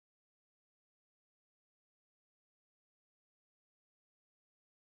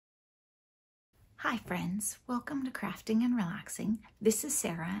Hi friends, welcome to Crafting and Relaxing. This is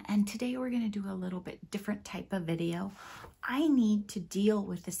Sarah, and today we're going to do a little bit different type of video. I need to deal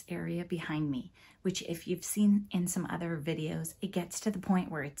with this area behind me, which if you've seen in some other videos, it gets to the point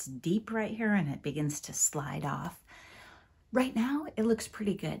where it's deep right here and it begins to slide off. Right now, it looks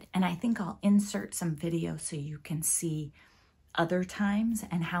pretty good, and I think I'll insert some video so you can see other times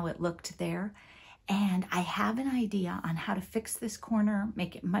and how it looked there. And I have an idea on how to fix this corner,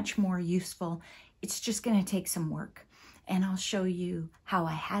 make it much more useful. It's just going to take some work. And I'll show you how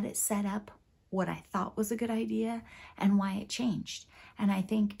I had it set up, what I thought was a good idea, and why it changed. And I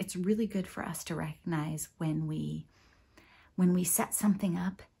think it's really good for us to recognize when we set something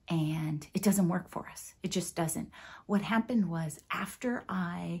up and it doesn't work for us. It just doesn't. What happened was after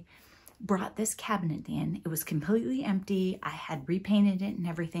I brought this cabinet in, it was completely empty. I had repainted it and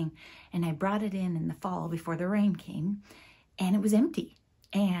everything, and I brought it in the fall before the rain came, and it was empty.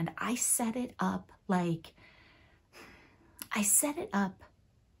 And I set it up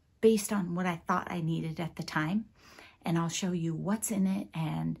based on what I thought I needed at the time, and I'll show you what's in it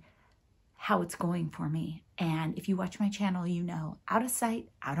and how it's going for me. And if you watch my channel, you know, out of sight,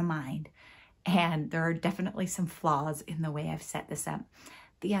 out of mind, and there are definitely some flaws in the way I've set this up.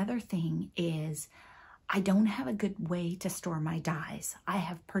 The other thing is I don't have a good way to store my dies. I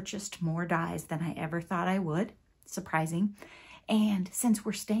have purchased more dies than I ever thought I would, surprising. And since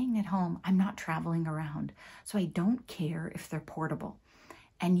we're staying at home, I'm not traveling around, so I don't care if they're portable.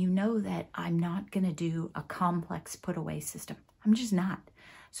 And you know that I'm not going to do a complex put away system. I'm just not.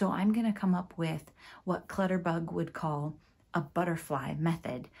 So I'm going to come up with what Clutterbug would call a butterfly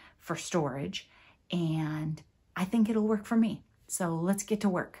method for storage, and I think it'll work for me. So let's get to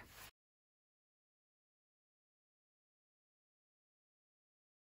work.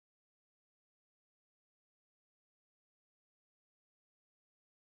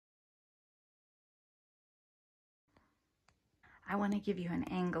 I want to give you an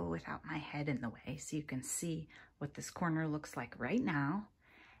angle without my head in the way so you can see what this corner looks like right now.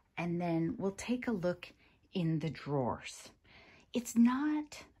 And then we'll take a look in the drawers. It's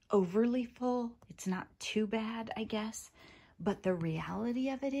not overly full. It's not too bad, I guess. But the reality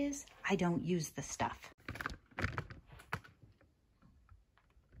of it is, I don't use the stuff.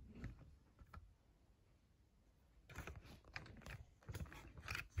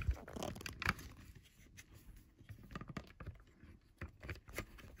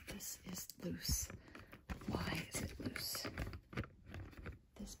 This is loose. Why is it loose?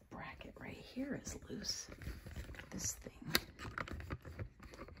 This bracket right here is loose. This thing.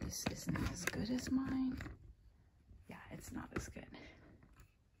 This isn't as good as mine. Yeah, it's not as good.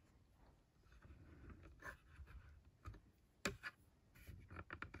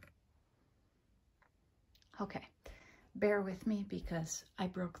 Okay, bear with me because I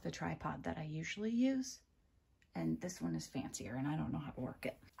broke the tripod that I usually use, and this one is fancier and I don't know how to work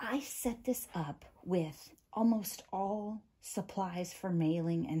it. I set this up with almost all supplies for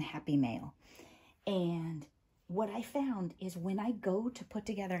mailing and Happy Mail. And what I found is when I go to put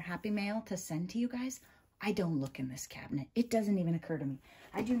together Happy Mail to send to you guys, I don't look in this cabinet. It doesn't even occur to me.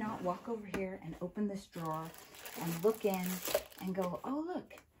 I do not walk over here and open this drawer and look in and go, oh,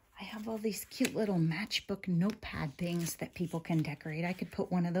 look, I have all these cute little matchbook notepad things that people can decorate. I could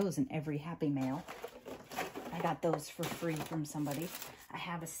put one of those in every Happy Mail. I got those for free from somebody. I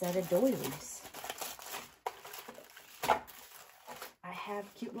have a set of doilies. I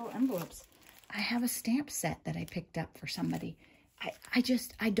have cute little envelopes. I have a stamp set that I picked up for somebody.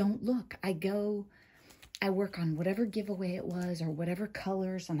 I don't look. I work on whatever giveaway it was or whatever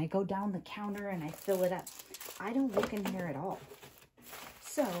colors, and I go down the counter and I fill it up. I don't look in here at all.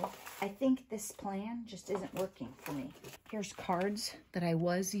 So I think this plan just isn't working for me. Here's cards that I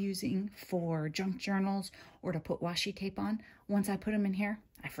was using for junk journals or to put washi tape on. Once I put them in here,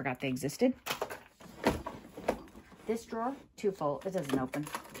 I forgot they existed. This drawer, too full. It doesn't open.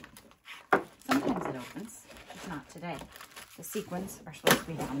 Sometimes it opens. It's not today. The sequins are supposed to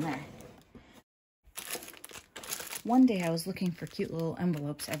be down there. One day I was looking for cute little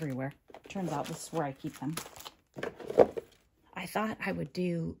envelopes everywhere. Turns out this is where I keep them. I thought I would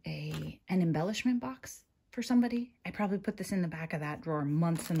do an embellishment box for somebody. I probably put this in the back of that drawer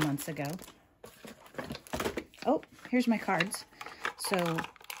months and months ago. Oh, here's my cards. So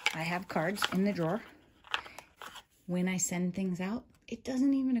I have cards in the drawer. When I send things out, it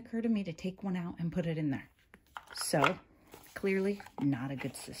doesn't even occur to me to take one out and put it in there. So clearly not a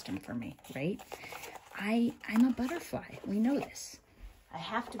good system for me, right? I'm a butterfly. We know this. I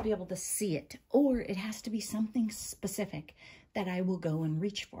have to be able to see it, or it has to be something specific that I will go and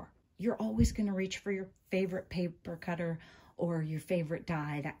reach for. You're always going to reach for your favorite paper cutter or your favorite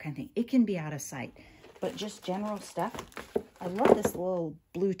die, that kind of thing. It can be out of sight, but just general stuff. I love this little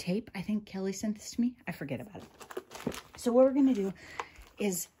blue tape. I think Kelly sent this to me. I forget about it. So what we're going to do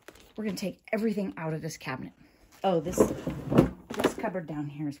is we're going to take everything out of this cabinet. Oh, this cupboard down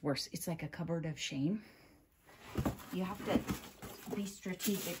here is worse. It's like a cupboard of shame. You have to be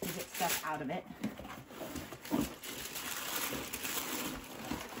strategic to get stuff out of it.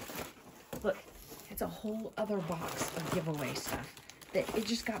 Look, it's a whole other box of giveaway stuff that it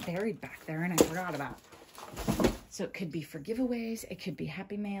just got buried back there and I forgot about. So it could be for giveaways, it could be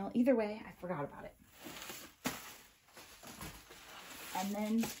Happy Mail. Either way, I forgot about it. And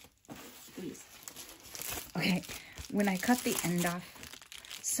then these. Okay, when I cut the end off,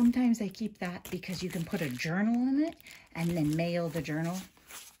 sometimes I keep that because you can put a journal in it and then mail the journal.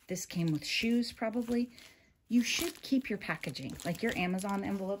 This came with shoes probably. You should keep your packaging. Like your Amazon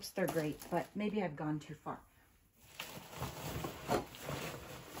envelopes, they're great, but maybe I've gone too far.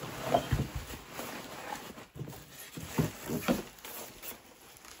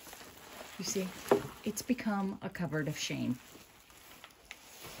 You see, it's become a cupboard of shame.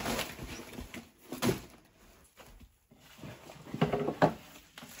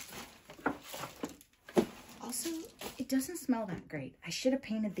 Also, it doesn't smell that great. I should have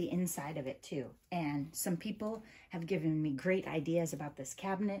painted the inside of it too. And some people have given me great ideas about this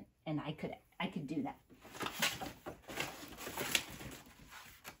cabinet, and I could do that.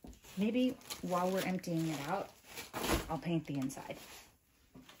 Maybe while we're emptying it out, I'll paint the inside.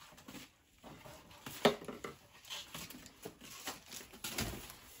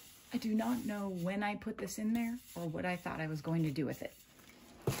 I do not know when I put this in there or what I thought I was going to do with it.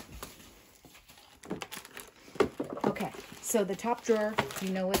 Okay, so the top drawer, you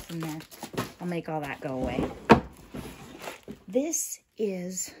know what's in there. I'll make all that go away. This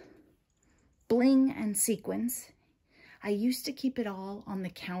is bling and sequins. I used to keep it all on the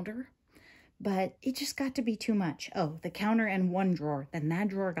counter, but it just got to be too much. Oh, the counter and one drawer. Then that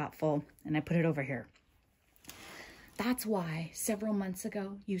drawer got full and I put it over here. That's why several months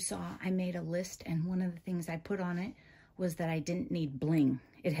ago you saw I made a list, and one of the things I put on it was that I didn't need bling.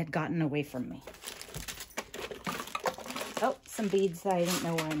 It had gotten away from me. Oh, some beads that I didn't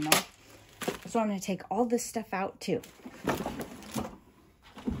know were in there. So I'm going to take all this stuff out too.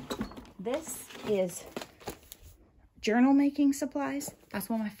 This is journal making supplies. That's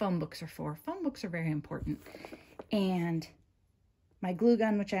what my phone books are for. Phone books are very important. And my glue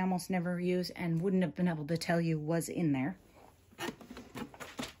gun, which I almost never use and wouldn't have been able to tell you was in there.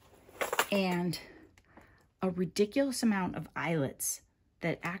 And a ridiculous amount of eyelets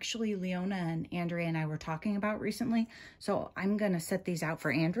that actually Leona and Andrea and I were talking about recently. So I'm going to set these out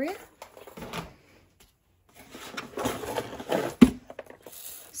for Andrea.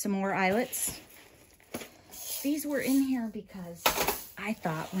 Some more eyelets. These were in here because I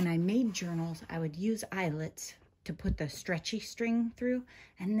thought when I made journals, I would use eyelets to put the stretchy string through.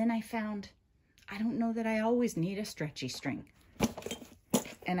 And then I found, I don't know that I always need a stretchy string.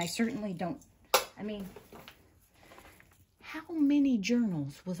 And I certainly don't. I mean, how many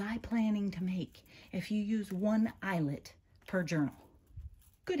journals was I planning to make if you use one eyelet per journal?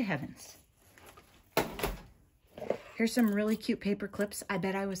 Good heavens. Here's some really cute paper clips. I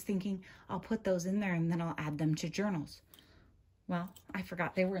bet I was thinking I'll put those in there and then I'll add them to journals. Well, I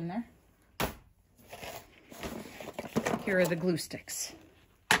forgot they were in there. Here are the glue sticks.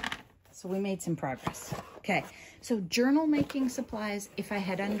 So we made some progress. Okay, so journal making supplies, if I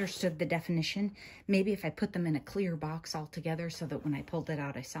had understood the definition, maybe if I put them in a clear box altogether so that when I pulled it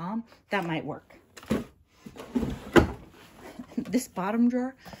out I saw them, that might work. This bottom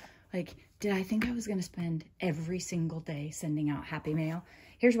drawer, like, did I think I was going to spend every single day sending out Happy Mail?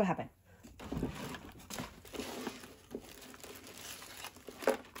 Here's what happened.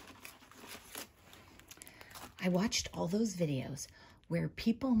 I watched all those videos where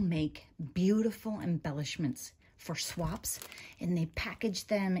people make beautiful embellishments for swaps, and they package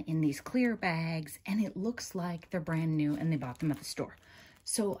them in these clear bags, and it looks like they're brand new and they bought them at the store.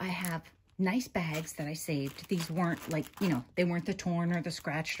 So I have nice bags that I saved. These weren't like, you know, they weren't the torn or the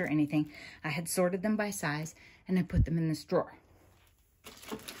scratched or anything. I had sorted them by size and I put them in this drawer.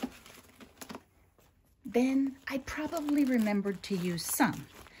 Then I probably remembered to use some,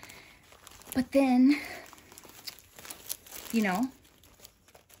 but then, you know,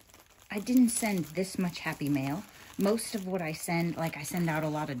 I didn't send this much Happy Mail. Most of what I send, like I send out a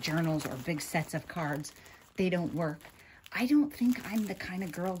lot of journals or big sets of cards, they don't work. I don't think I'm the kind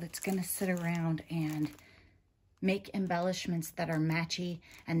of girl that's going to sit around and make embellishments that are matchy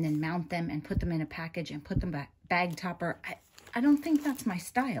and then mount them and put them in a package and put them back bag topper. I don't think that's my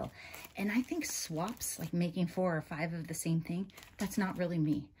style. And I think swaps, like making 4 or 5 of the same thing, that's not really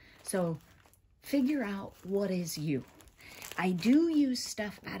me. So figure out what is you. I do use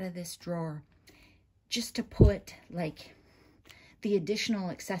stuff out of this drawer just to put like the additional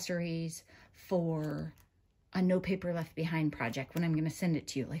accessories for a No Paper Left Behind project when I'm going to send it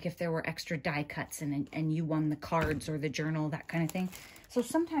to you. Like if there were extra die cuts and you won the cards or the journal, that kind of thing. So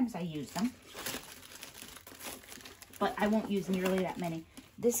sometimes I use them, but I won't use nearly that many.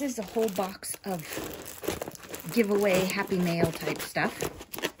 This is a whole box of giveaway Happy Mail type stuff,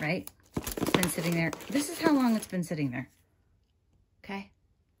 right? It's been sitting there. This is how long it's been sitting there. Okay.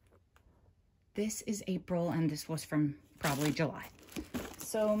 This is April and this was from probably July.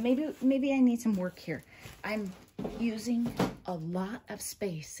 So maybe I need some work here. I'm using a lot of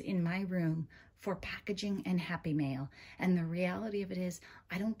space in my room for packaging and Happy Mail. And the reality of it is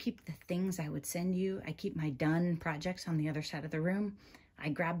I don't keep the things I would send you. I keep my done projects on the other side of the room. I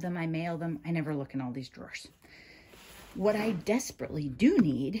grab them, I mail them. I never look in all these drawers. What I desperately do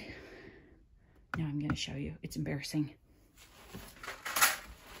need, now I'm going to show you. It's embarrassing.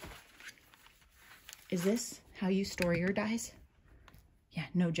 Is this how you store your dies? Yeah,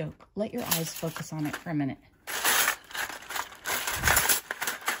 no joke. Let your eyes focus on it for a minute.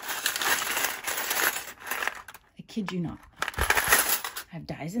 I kid you not. I have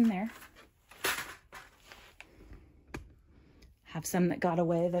dies in there. Have some that got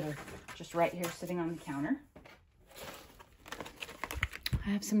away that are just right here sitting on the counter. I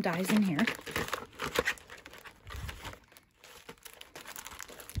have some dies in here.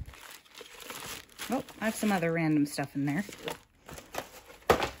 Oh, I have some other random stuff in there.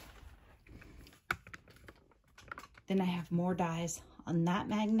 Then I have more dies on that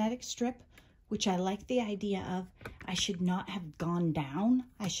magnetic strip, which I like the idea of. I should not have gone down.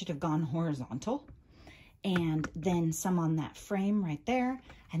 I should have gone horizontal. And then some on that frame right there.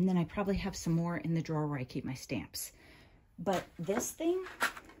 And then I probably have some more in the drawer where I keep my stamps. But this thing,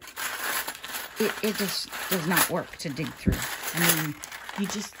 it just does not work to dig through. I mean,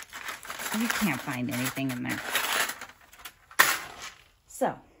 you can't find anything in there.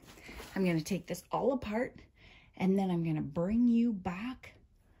 So I'm going to take this all apart and then I'm going to bring you back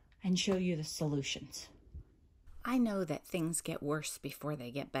and show you the solutions. I know that things get worse before they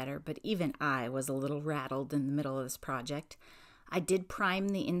get better, but even I was a little rattled in the middle of this project. I did prime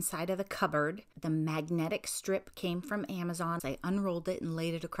the inside of the cupboard. The magnetic strip came from Amazon. I unrolled it and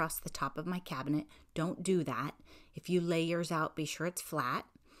laid it across the top of my cabinet. Don't do that. If you lay yours out, be sure it's flat.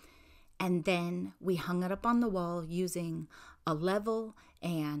 And then we hung it up on the wall using a level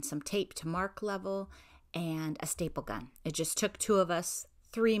and some tape to mark level and a staple gun. It just took 2 of us.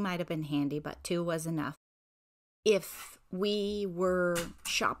 3 might have been handy, but 2 was enough. If we were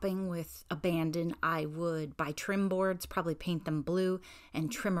shopping with abandon, I would buy trim boards, probably paint them blue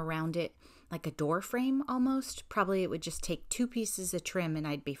and trim around it like a door frame almost. Probably it would just take 2 pieces of trim and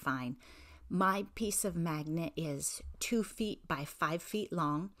I'd be fine. My piece of magnet is 2 feet by 5 feet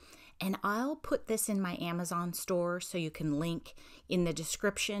long. And I'll put this in my Amazon store so you can link in the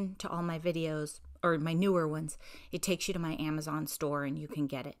description to all my videos or my newer ones. It takes you to my Amazon store and you can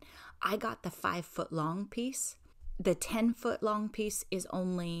get it. I got the 5-foot long piece. The 10-foot long piece is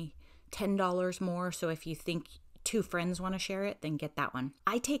only $10 more. So if you think 2 friends want to share it, then get that one.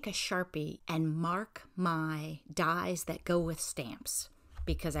 I take a Sharpie and mark my dies that go with stamps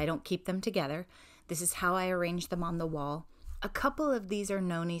because I don't keep them together. This is how I arrange them on the wall. A couple of these are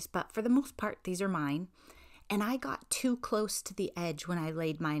Noni's, but for the most part, these are mine. And I got too close to the edge when I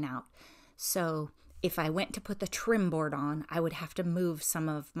laid mine out. So if I went to put the trim board on, I would have to move some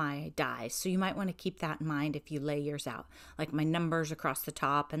of my dies. So you might want to keep that in mind if you lay yours out. Like my numbers across the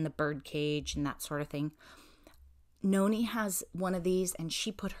top and the bird cage and that sort of thing. Noni has one of these and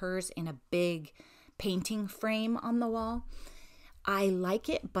she put hers in a big painting frame on the wall. I like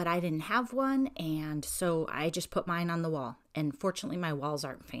it, but I didn't have one, and so I just put mine on the wall. And fortunately, my walls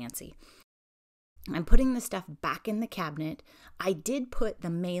aren't fancy. I'm putting the stuff back in the cabinet. I did put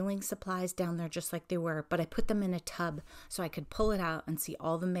the mailing supplies down there just like they were, but I put them in a tub so I could pull it out and see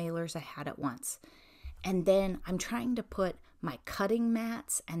all the mailers I had at once. And then I'm trying to put my cutting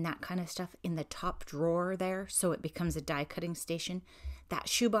mats and that kind of stuff in the top drawer there so it becomes a die cutting station. That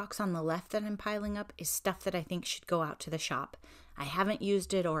shoebox on the left that I'm piling up is stuff that I think should go out to the shop. I haven't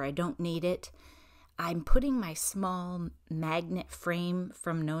used it or I don't need it. I'm putting my small magnet frame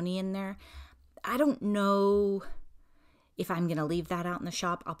from Noni in there. I don't know if I'm going to leave that out in the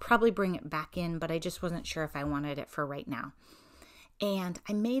shop. I'll probably bring it back in, but I just wasn't sure if I wanted it for right now. And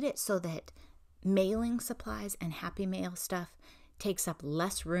I made it so that mailing supplies and Happy Mail stuff takes up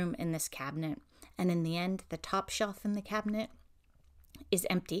less room in this cabinet. And in the end, the top shelf in the cabinet is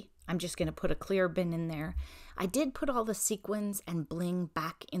empty. I'm just going to put a clear bin in there. I did put all the sequins and bling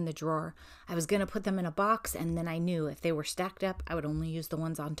back in the drawer. I was going to put them in a box, and then I knew if they were stacked up, I would only use the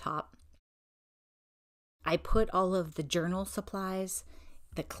ones on top. I put all of the journal supplies,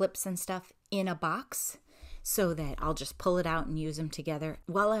 the clips and stuff, in a box so that I'll just pull it out and use them together.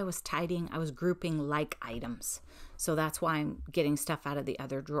 While I was tidying, I was grouping like items. So that's why I'm getting stuff out of the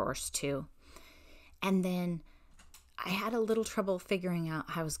other drawers too. And then I had a little trouble figuring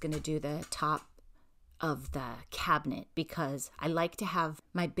out how I was going to do the top of the cabinet because I like to have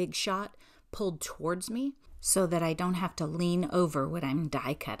my Big Shot pulled towards me so that I don't have to lean over when I'm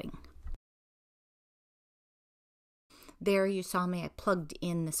die cutting. There you saw me, I plugged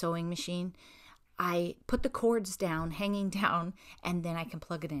in the sewing machine. I put the cords down, hanging down, and then I can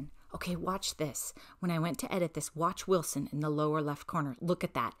plug it in. Okay, watch this. When I went to edit this, watch Wilson in the lower left corner. Look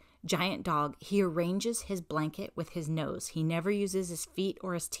at that. Giant dog. He arranges his blanket with his nose. He never uses his feet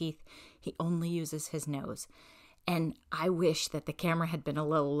or his teeth. He only uses his nose. And I wish that the camera had been a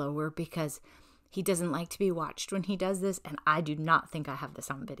little lower because he doesn't like to be watched when he does this, and I do not think I have this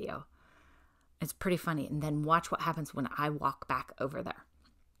on video. It's pretty funny. And then watch what happens when I walk back over there.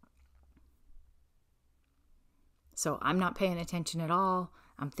 So I'm not paying attention at all.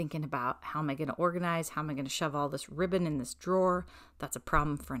 I'm thinking about how am I going to organize? How am I going to shove all this ribbon in this drawer? That's a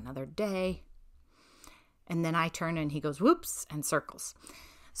problem for another day. And then I turn and he goes, whoops, and circles.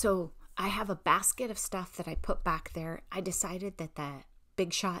 So I have a basket of stuff that I put back there. I decided that the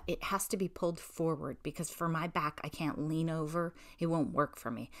Big Shot, it has to be pulled forward because for my back, I can't lean over. It won't work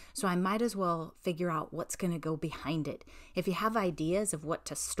for me. So I might as well figure out what's going to go behind it. If you have ideas of what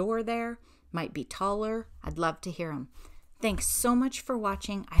to store there, might be taller, I'd love to hear them. Thanks so much for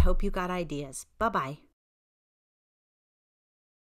watching. I hope you got ideas. Bye-bye.